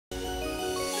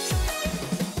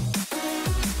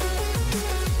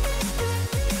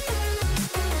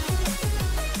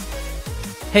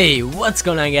Hey, what's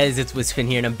going on guys, it's Wisfin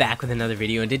here and I'm back with another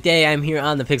video, and today I'm here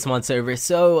on the Pixelmon server,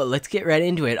 so let's get right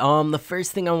into it. The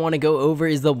first thing I want to go over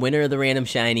is the winner of the random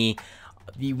shiny.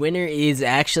 The winner is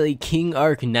actually King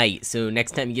Arc Knight, so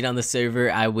next time you get on the server,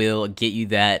 I will get you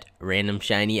that random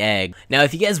shiny egg. Now,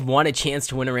 if you guys want a chance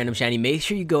to win a random shiny, make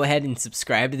sure you go ahead and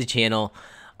subscribe to the channel,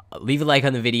 leave a like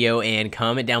on the video, and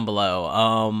comment down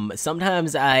below.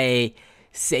 Sometimes I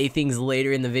say things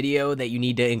later in the video that you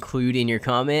need to include in your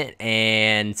comment,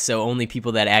 and so only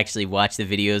people that actually watch the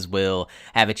videos will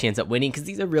have a chance at winning, because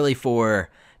these are really for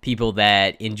people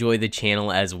that enjoy the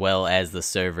channel as well as the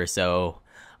server. So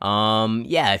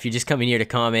yeah, if you're just coming here to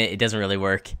comment, it doesn't really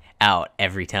work out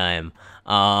every time.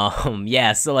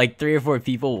 Yeah, so like 3 or 4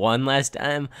 people won last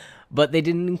time, but they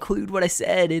didn't include what I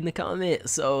said in the comment,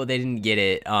 so they didn't get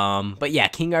it. But yeah,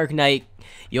 King Arc Knight,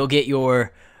 you'll get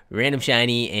your random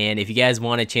shiny, and if you guys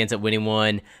want a chance at winning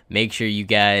one, make sure you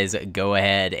guys go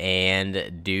ahead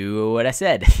and do what I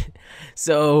said.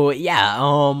 So yeah,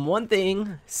 one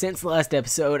thing since the last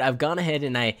episode, I've gone ahead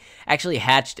and I actually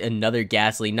hatched another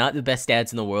Ghastly. Not the best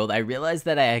stats in the world. I realized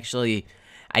that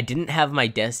I didn't have my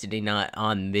Destiny Knot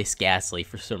on this Ghastly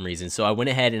for some reason, so I went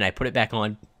ahead and I put it back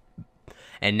on,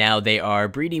 and now they are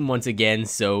breeding once again,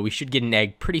 so we should get an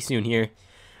egg pretty soon here.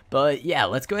 But yeah,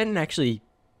 let's go ahead and actually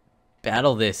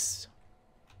battle this,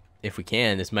 if we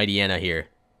can, this Mightyena here.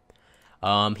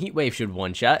 Heat Wave should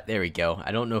one-shot. There we go.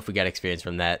 I don't know if we got experience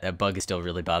from that. That bug is still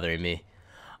really bothering me.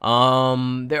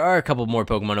 There are a couple more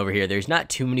Pokemon over here. There's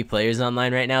not too many players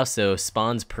online right now, so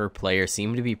spawns per player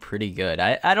seem to be pretty good.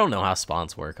 I don't know how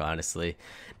spawns work, honestly.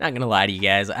 Not gonna lie to you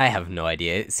guys, I have no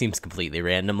idea. It seems completely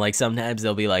random. Like, sometimes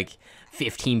there'll be like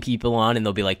 15 people on, and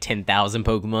there'll be like 10,000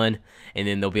 Pokemon, and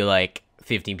then there'll be like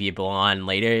 15 people on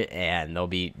later, and there'll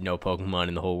be no Pokemon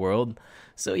in the whole world.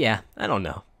 So yeah, I don't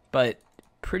know, but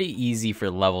pretty easy for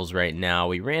levels right now.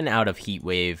 We ran out of Heat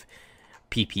Wave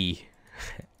PP.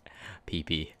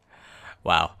 PP.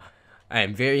 Wow, I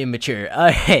am very immature.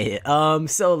 Alright,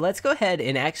 so let's go ahead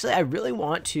and actually, I really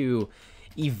want to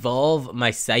evolve my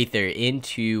Scyther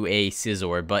into a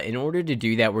Scizor, but in order to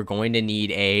do that, we're going to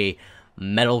need a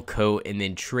metal coat and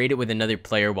then trade it with another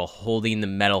player while holding the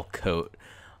metal coat.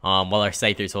 While our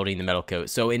Scyther's holding the metal coat.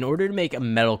 So in order to make a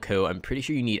metal coat, I'm pretty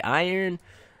sure you need iron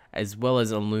as well as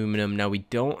aluminum. Now, we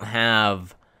don't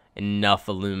have enough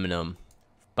aluminum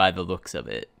by the looks of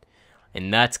it,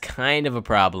 and that's kind of a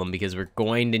problem because we're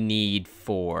going to need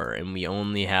 4 and we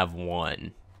only have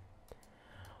 1.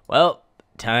 Well,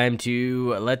 time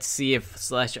to, let's see if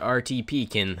 /RTP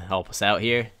can help us out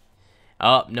here.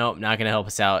 Oh, nope, not gonna help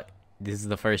us out. This is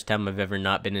the first time I've ever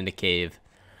not been in a cave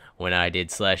when I did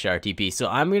 /RTP. So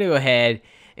I'm gonna go ahead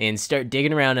and start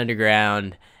digging around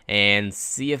underground and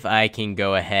see if I can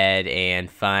go ahead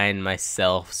and find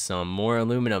myself some more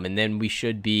aluminum, and then we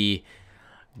should be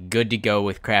good to go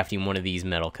with crafting one of these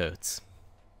metal coats.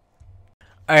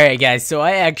 Alright guys, so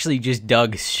I actually just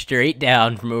dug straight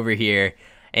down from over here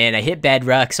and I hit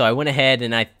bedrock, so I went ahead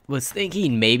and I was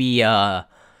thinking maybe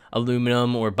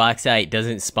aluminum or bauxite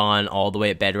doesn't spawn all the way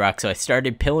at bedrock, so I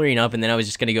started pillaring up, and then I was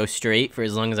just gonna go straight for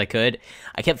as long as I could.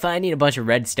 I kept finding a bunch of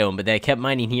redstone, but then I kept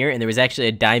mining here, and there was actually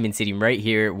a diamond sitting right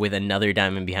here with another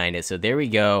diamond behind it. So there we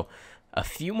go, a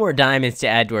few more diamonds to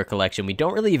add to our collection. We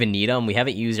don't really even need them. We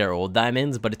haven't used our old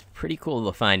diamonds, but it's pretty cool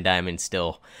to find diamonds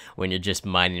still when you're just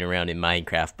mining around in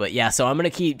Minecraft. But yeah, so I'm gonna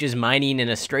keep just mining in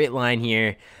a straight line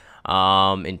here,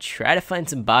 and try to find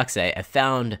some bauxite. I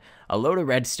found a load of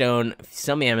redstone,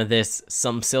 some amethyst,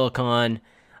 some silicon,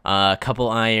 a couple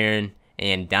iron,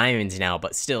 and diamonds now,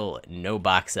 but still no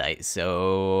bauxite.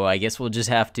 So I guess we'll just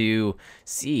have to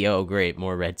see. Oh great,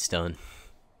 more redstone.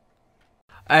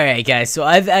 Alright guys, so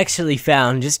I've actually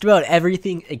found just about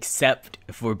everything except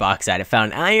for bauxite. I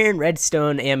found iron,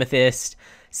 redstone, amethyst,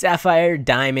 sapphire,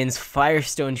 diamonds,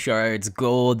 firestone shards,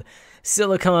 gold,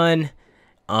 silicon,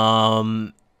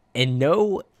 and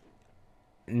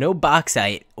no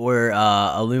bauxite or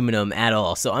aluminum at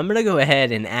all. So I'm gonna go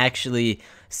ahead and actually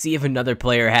see if another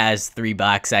player has 3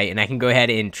 bauxite, and I can go ahead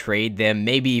and trade them,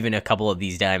 maybe even a couple of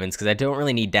these diamonds, because I don't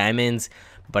really need diamonds,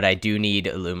 but I do need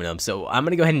aluminum. So I'm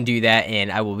gonna go ahead and do that,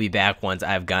 and I will be back once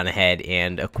I've gone ahead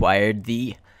and acquired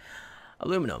the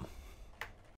aluminum.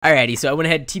 Alrighty, so I went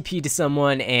ahead and TP to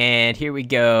someone, and here we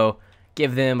go.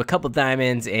 Give them a couple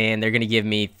diamonds, and they're gonna give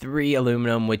me 3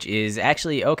 aluminum, which is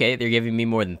actually okay. They're giving me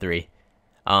more than 3.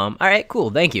 Alright, cool,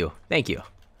 thank you. So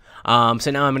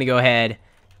now I'm gonna go ahead,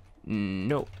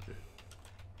 nope.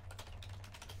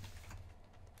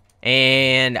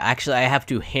 And actually I have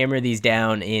to hammer these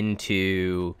down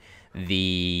into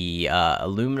the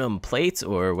aluminum plates,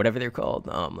 or whatever they're called.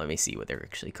 Let me see what they're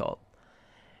actually called.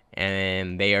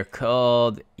 and they are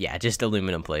called, yeah, just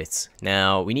aluminum plates.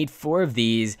 Now we need 4 of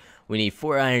these, we need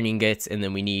 4 iron ingots, and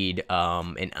then we need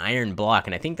an iron block,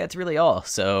 and I think that's really all.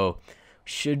 So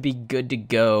should be good to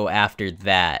go after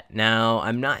that. Now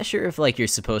I'm not sure if like you're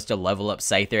supposed to level up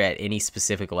Scyther at any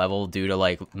specific level due to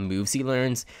like moves he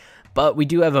learns, but we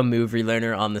do have a move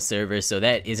relearner on the server, so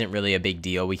that isn't really a big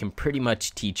deal. We can pretty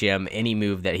much teach him any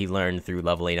move that he learned through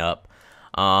leveling up.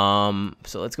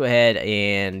 So let's go ahead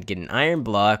and get an iron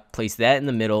block, place that in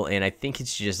the middle, and I think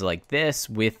it's just like this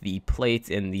with the plates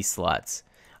in these slots.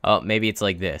 Oh, maybe it's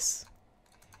like this.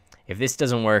 If this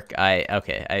doesn't work,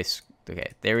 okay,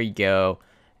 there we go.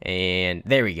 And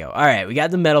there we go. All right, we got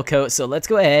the metal coat. So let's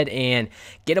go ahead and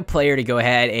get a player to go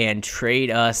ahead and trade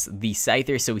us the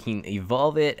Scyther so we can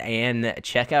evolve it and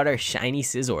check out our shiny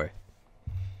Scizor.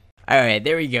 All right,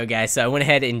 there we go, guys. So I went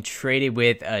ahead and traded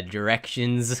with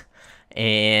Directions,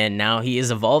 and now he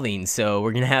is evolving. So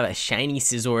we're going to have a shiny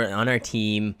Scizor on our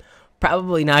team.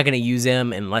 Probably not going to use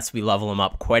him unless we level him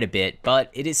up quite a bit, but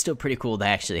it is still pretty cool to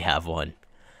actually have one.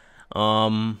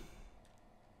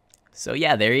 So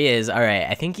yeah, there he is. All right,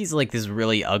 I think he's like this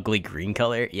really ugly green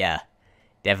color. Yeah,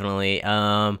 definitely.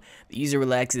 The user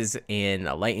relaxes and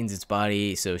lightens its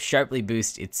body, so sharply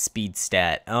boosts its speed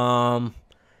stat. Not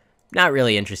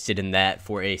really interested in that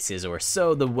for a Scizor.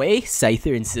 So the way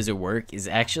Scyther and Scizor work is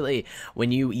actually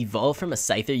when you evolve from a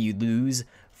Scyther, you lose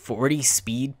 40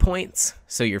 speed points.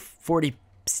 So your 40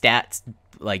 stats,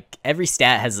 like every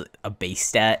stat has a base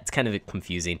stat. It's kind of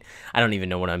confusing. I don't even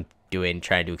know what I'm doing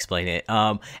trying to explain it.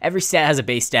 Every stat has a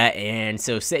base stat, and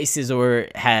so say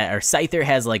Scyther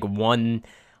has like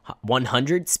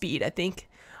 100 speed, I think.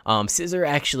 Scizor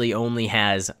actually only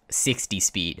has 60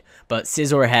 speed, but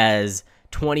Scizor has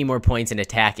 20 more points in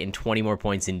attack and 20 more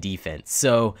points in defense.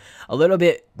 So a little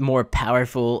bit more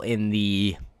powerful in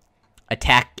the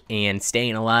attack and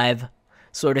staying alive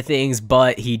sort of things,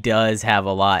 but he does have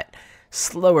a lot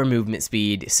slower movement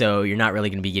speed, so you're not really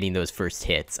going to be getting those first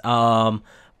hits.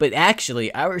 But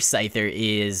actually, our Scyther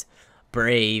is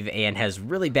brave and has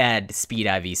really bad speed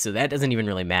IV, so that doesn't even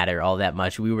really matter all that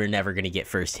much. We were never going to get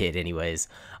first hit anyways.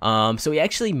 So he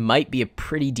actually might be a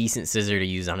pretty decent Scizor to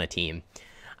use on a team.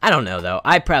 I don't know, though.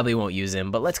 I probably won't use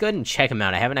him, but let's go ahead and check him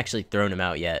out. I haven't actually thrown him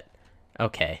out yet.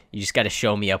 Okay, you just got to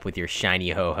show me up with your shiny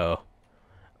ho-ho.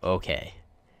 Okay.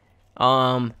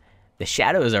 The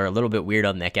shadows are a little bit weird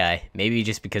on that guy. Maybe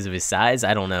just because of his size,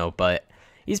 I don't know, but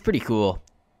he's pretty cool.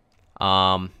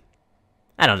 I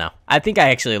don't know. I think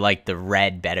I actually like the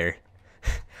red better,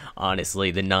 honestly,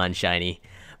 the non-shiny.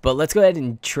 But let's go ahead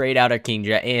and trade out our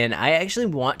Kingdra, and I actually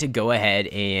want to go ahead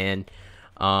and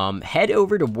head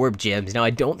over to Warp Gems. Now, I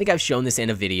don't think I've shown this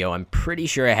in a video. I'm pretty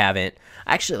sure I haven't.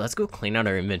 Actually, let's go clean out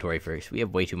our inventory first. We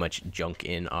have way too much junk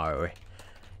in our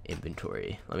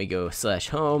inventory. Let me go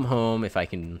 /home, if I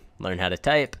can learn how to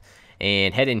type,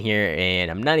 and head in here, and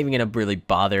I'm not even gonna really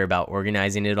bother about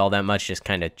organizing it all that much, just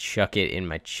kind of chuck it in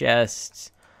my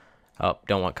chest. Oh,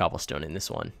 don't want cobblestone in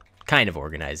this one. Kind of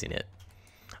organizing it.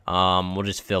 We'll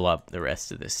just fill up the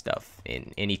rest of this stuff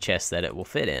in any chest that it will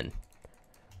fit in.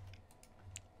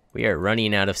 We are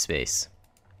running out of space.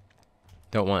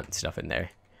 Don't want stuff in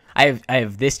there. I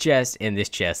have this chest and this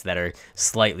chest that are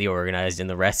slightly organized, and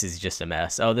the rest is just a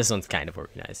mess. Oh, this one's kind of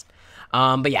organized.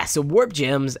 But yeah, so Warp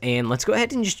Gems, and let's go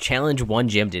ahead and just challenge one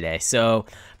gym today. So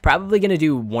probably going to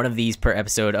do one of these per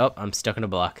episode. Oh, I'm stuck in a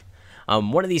block.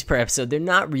 One of these per episode. They're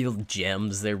not real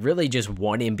gems. They're really just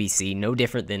one NPC, no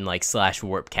different than like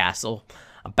 /Warp Castle.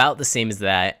 About the same as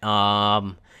that.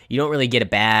 You don't really get a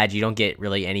badge. You don't get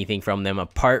really anything from them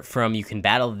apart from you can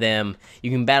battle them.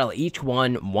 You can battle each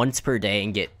one once per day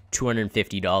and get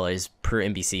 $250 per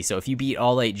NPC. So if you beat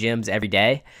all 8 gyms every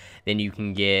day, then you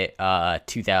can get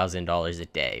 $2,000 a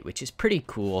day, which is pretty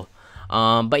cool.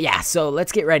 But yeah, so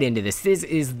let's get right into this. This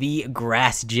is the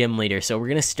grass gym leader. So we're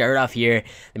going to start off here,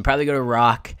 then probably go to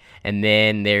rock, and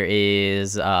then there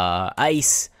is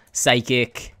ice,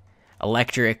 psychic,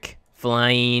 electric,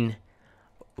 flying,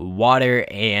 water,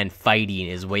 and fighting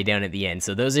is way down at the end.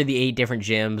 So those are the 8 different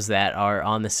gyms that are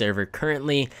on the server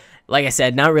currently. Like I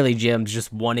said, not really gyms,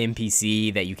 just one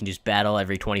NPC that you can just battle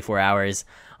every 24 hours.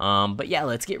 But yeah,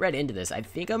 let's get right into this. I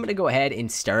think I'm going to go ahead and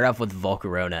start off with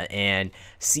Volcarona and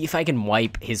see if I can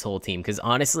wipe his whole team. Because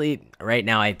honestly, right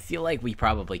now, I feel like we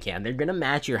probably can. They're going to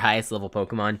match your highest level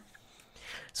Pokemon.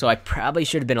 So I probably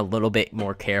should have been a little bit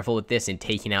more careful with this and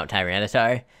taking out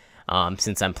Tyranitar.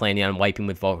 Since I'm planning on wiping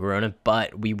with Volcarona.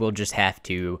 But we will just have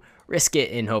to risk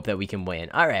it and hope that we can win.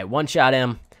 Alright, one-shot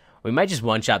him. We might just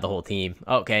one-shot the whole team.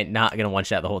 Okay, not going to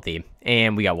one-shot the whole team.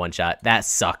 And we got one-shot. That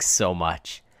sucks so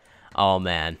much. Oh,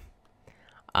 man.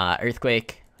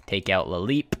 Earthquake. Take out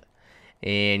Laleep.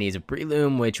 And he's a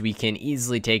Breloom, which we can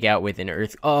easily take out with an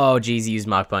Earth. Oh, geez, he used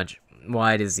Mach Punch.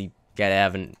 Why does he gotta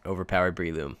have an overpowered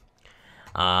Breloom?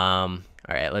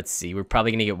 Alright, let's see. We're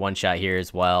probably gonna get one shot here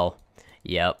as well.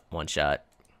 Yep, one shot.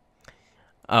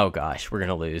 Oh gosh, we're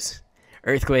gonna lose.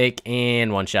 Earthquake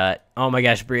and one shot. Oh my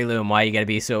gosh, Breloom, why you gotta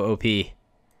be so OP? Yeah,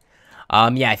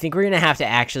 I think we're gonna have to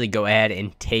actually go ahead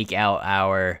and take out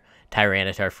our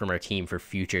Tyranitar from our team for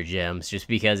future gems, just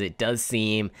because it does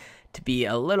seem to be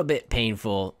a little bit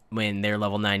painful when they're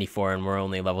level 94 and we're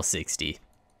only level 60.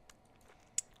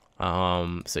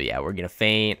 So yeah, we're gonna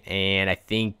faint, and I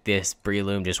think this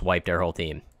Breloom just wiped our whole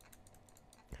team.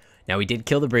 Now we did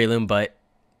kill the Breloom, but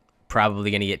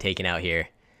probably gonna get taken out here.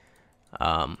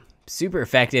 Super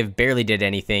effective, barely did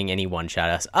anything, and he one-shot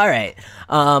us. Alright,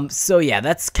 so yeah,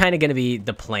 that's kind of gonna be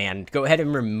the plan. Go ahead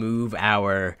and remove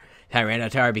our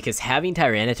Tyranitar, because having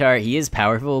Tyranitar, he is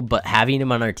powerful, but having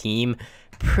him on our team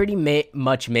pretty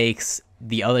much makes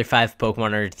the other 5 Pokemon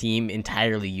on our team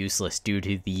entirely useless due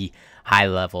to the high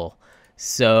level.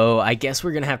 So I guess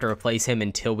we're gonna have to replace him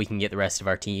until we can get the rest of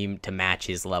our team to match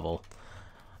his level.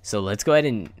 So let's go ahead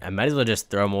and I might as well just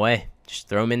throw him away. Just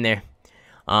throw him in there.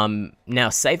 Now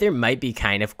Scyther might be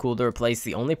kind of cool to replace.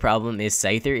 The only problem is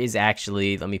Scyther is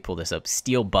actually, let me pull this up,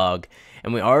 Steel Bug,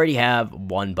 and we already have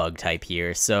one bug type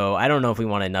here. So I don't know if we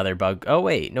want another bug. Oh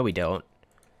wait, no we don't.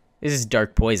 This is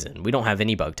Dark Poison. We don't have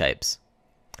any bug types.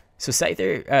 So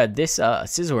Scyther, this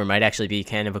Scizor might actually be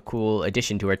kind of a cool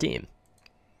addition to our team.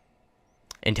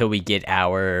 Until we get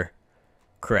our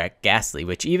correct Ghastly,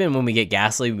 which even when we get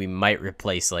Ghastly, we might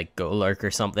replace like Golurk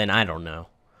or something. I don't know.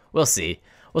 We'll see.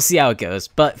 We'll see how it goes.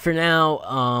 But for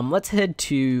now, let's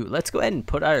go ahead and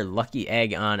put our Lucky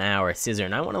Egg on our Scizor,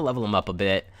 and I want to level him up a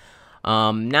bit.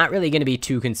 Not really going to be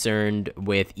too concerned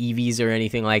with EVs or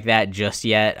anything like that just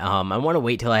yet. I want to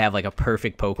wait till I have like a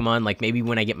perfect Pokemon, like maybe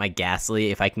when I get my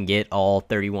Ghastly, if I can get all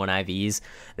 31 IVs,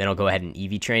 then I'll go ahead and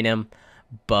EV train him.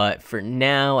 But for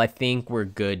now, I think we're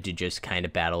good to just kind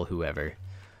of battle whoever.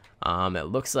 It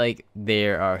looks like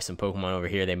there are some Pokemon over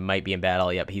here. They might be in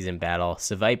battle. Yep, he's in battle.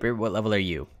 So Viper, what level are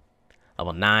you?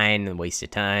 Level 9, waste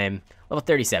of time. Level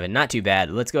 37, not too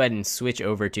bad. Let's go ahead and switch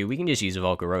over to, we can just use a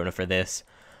Volcarona for this.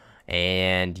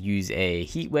 And use a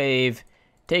Heat Wave.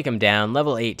 Take him down.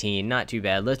 Level 18, not too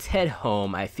bad. Let's head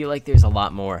home. I feel like there's a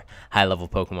lot more high-level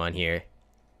Pokemon here.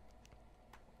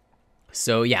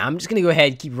 So yeah, I'm just going to go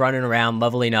ahead, keep running around,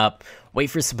 leveling up, wait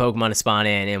for some Pokemon to spawn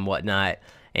in and whatnot.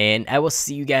 And I will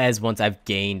see you guys once I've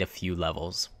gained a few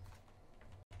levels.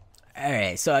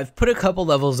 Alright, so I've put a couple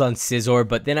levels on Scizor,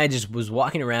 but then I just was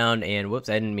walking around and whoops,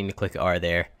 I didn't mean to click R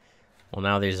there. Well,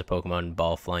 now there's a Pokemon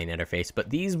ball flying at our face, but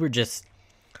these were just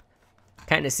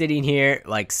kind of sitting here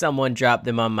like someone dropped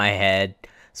them on my head.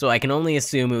 So I can only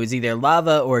assume it was either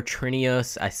Lava or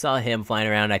Trinios. I saw him flying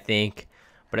around, I think,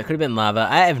 but it could have been Lava.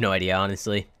 I have no idea,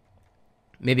 honestly.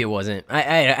 Maybe it wasn't.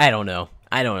 I don't know.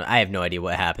 I have no idea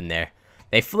what happened there.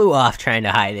 They flew off trying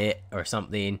to hide it or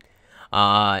something.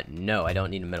 No, I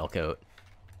don't need a metal coat.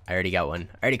 I already got one.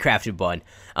 I already crafted one.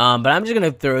 But I'm just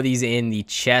going to throw these in the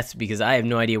chest because I have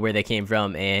no idea where they came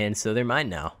from. And so they're mine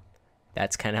now.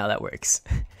 That's kind of how that works.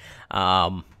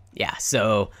 Yeah,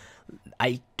 so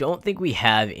I don't think we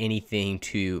have anything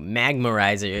to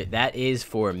Magmarizer. That is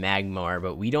for Magmar,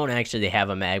 but we don't actually have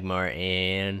a Magmar,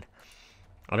 and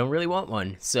I don't really want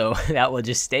one. So that will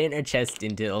just stay in our chest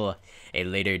until a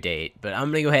later date. But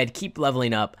I'm going to go ahead, keep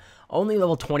leveling up. Only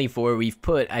level 24. We've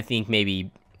put, I think,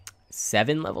 maybe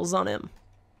 7 levels on him.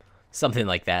 Something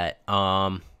like that.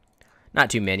 Not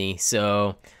too many.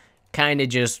 So kind of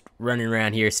just running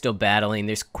around here, still battling.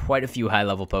 There's quite a few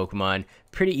high-level Pokemon.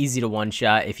 Pretty easy to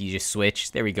one-shot if you just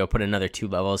switch. There we go. Put another 2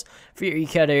 levels. Fury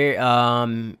Cutter,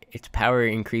 its power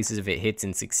increases if it hits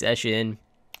in succession.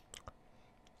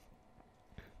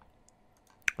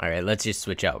 Alright, let's just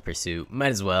switch out Pursuit.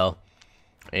 Might as well.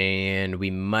 And we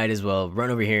might as well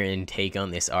run over here and take on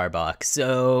this Arbok.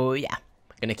 So, yeah.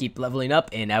 Gonna keep leveling up,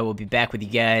 and I will be back with you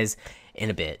guys in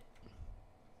a bit.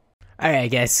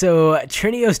 Alright guys, so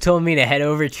Trinios told me to head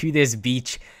over to this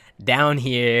beach down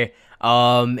here,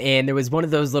 and there was one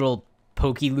of those little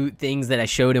Poke-Loot things that I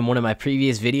showed in one of my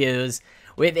previous videos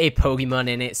with a Pokemon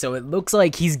in it, so it looks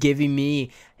like he's giving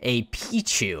me a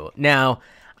Pichu. Now,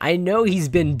 I know he's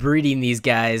been breeding these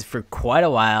guys for quite a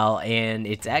while, and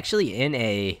it's actually in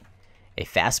a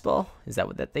fastball? Is that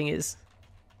what that thing is?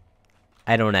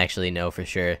 I don't actually know for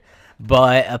sure,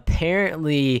 but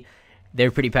apparently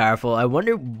they're pretty powerful. I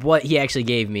wonder what he actually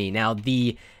gave me. Now,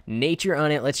 the nature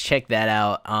on it, let's check that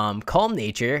out. Calm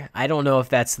nature. I don't know if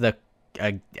that's the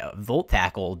Volt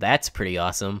Tackle. That's pretty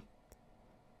awesome.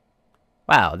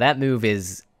 Wow, that move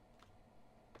is...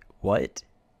 What?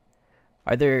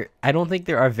 I don't think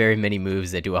there are very many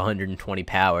moves that do 120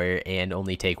 power and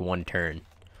only take 1 turn.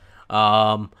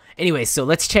 Anyway, so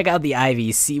let's check out the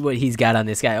Ivies, see what he's got on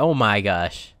this guy. Oh my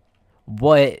gosh.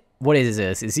 What is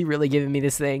this? Is he really giving me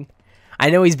this thing? I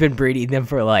know he's been breeding them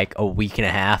for like a week and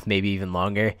a half, maybe even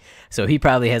longer. So he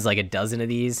probably has like a dozen of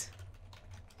these.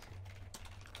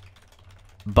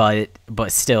 But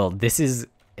still, this is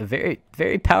a very,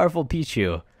 very powerful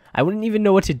Pichu. I wouldn't even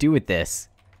know what to do with this.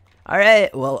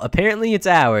 Alright, well, apparently it's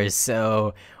ours.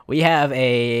 So we have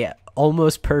a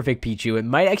almost perfect Pichu. It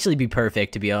might actually be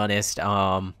perfect, to be honest.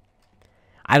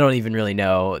 I don't even really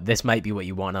know. This might be what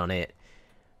you want on it.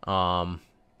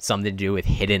 Something to do with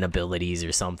hidden abilities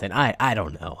or something. I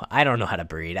don't know. I don't know how to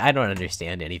breed. I don't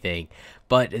understand anything.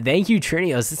 But thank you,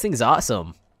 Trinios. This thing's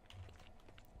awesome.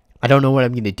 I don't know what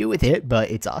I'm going to do with it,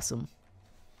 but it's awesome.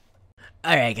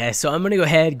 Alright guys, so I'm going to go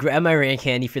ahead, grab my rare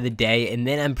candy for the day, and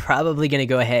then I'm probably going to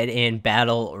go ahead and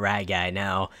battle Rat Guy.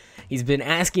 Now, he's been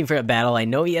asking for a battle. I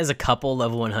know he has a couple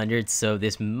level 100s, so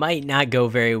this might not go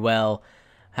very well.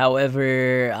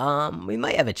 However, we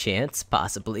might have a chance,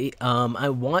 possibly. I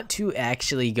want to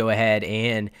actually go ahead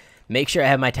and make sure I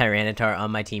have my Tyranitar on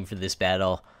my team for this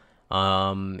battle.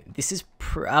 This is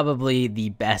probably the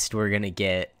best we're going to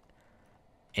get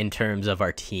in terms of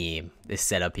our team, this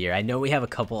setup here. I know we have a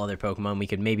couple other Pokemon. We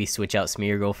could maybe switch out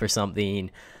Smeargle for something.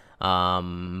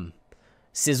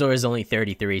 Scizor is only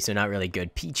 33, so not really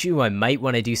good. Pichu I might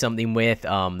want to do something with.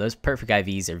 Those perfect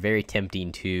IVs are very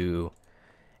tempting to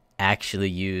actually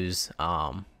use.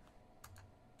 Yeah,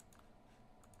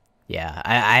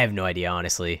 I have no idea,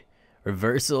 honestly.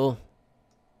 Reversal.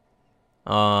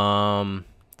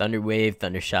 Thunder Wave,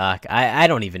 Thunder Shock. I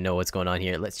don't even know what's going on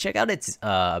here. Let's check out its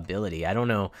ability. I don't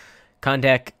know.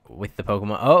 Contact with the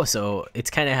Pokemon. Oh, so it's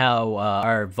kind of how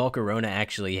our Volcarona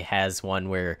actually has one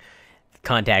where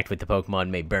contact with the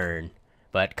Pokemon may burn,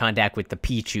 but contact with the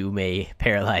Pichu may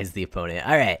paralyze the opponent.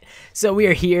 All right, so we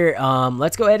are here.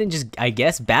 Let's go ahead and just, I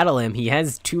guess, battle him. He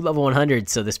has 2 level 100s,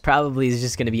 so this probably is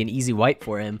just going to be an easy wipe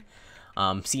for him.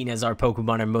 Seeing as our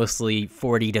Pokemon are mostly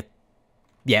 40 to...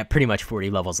 Yeah, pretty much 40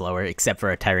 levels lower, except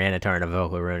for a Tyranitar and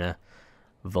a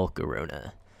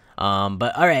Volcarona.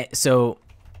 But alright, so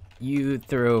you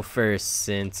throw first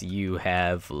since you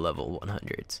have level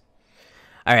 100s.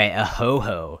 Alright, a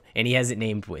Ho-Ho, and he has it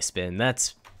named Wispin.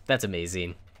 That's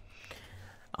amazing.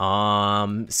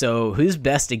 So who's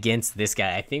best against this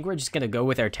guy? I think we're just gonna go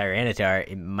with our Tyranitar.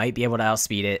 It might be able to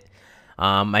outspeed it.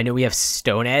 I know we have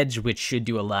Stone Edge, which should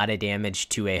do a lot of damage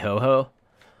to a Ho-Ho.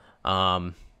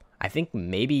 I think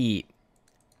maybe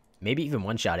even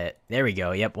one-shot it. There we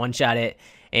go. Yep, one-shot it.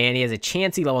 And he has a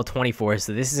Chansey level 24,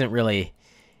 so this isn't really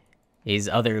his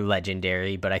other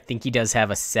legendary, but I think he does have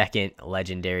a second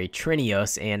legendary,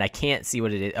 Trinios, and I can't see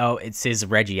what it is. Oh, it's his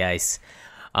Regice.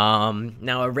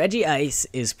 Now, a Regice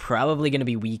is probably going to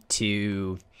be weak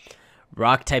to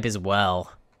rock type as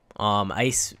well.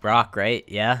 Ice, rock, right?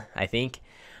 Yeah, I think.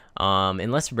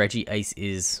 Unless Regice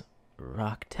is...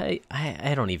 rock type.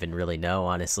 I don't even really know,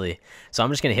 honestly. So I'm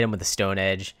just gonna hit him with a Stone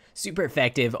Edge. Super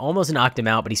effective. Almost knocked him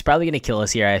out, but he's probably gonna kill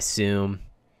us here, I assume.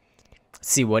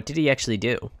 Let's see, what did he actually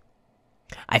do?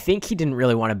 I think he didn't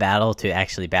really want to battle to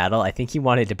actually battle. I think he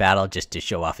wanted to battle just to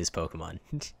show off his Pokemon.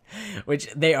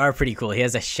 Which they are pretty cool. He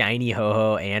has a shiny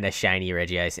Ho-Ho and a shiny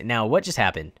Regice. Now, what just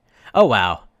happened? Oh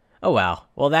wow. Oh wow.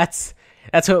 Well, that's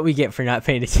what we get for not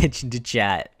paying attention to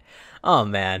chat. Oh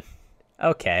man.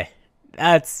 Okay.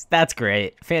 That's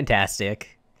great.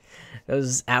 Fantastic.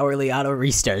 Those hourly auto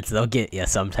restarts, they'll get you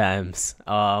sometimes.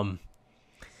 Well,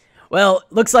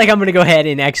 looks like I'm going to go ahead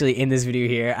and actually end this video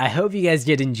here. I hope you guys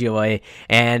did enjoy,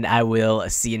 and I will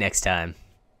see you next time.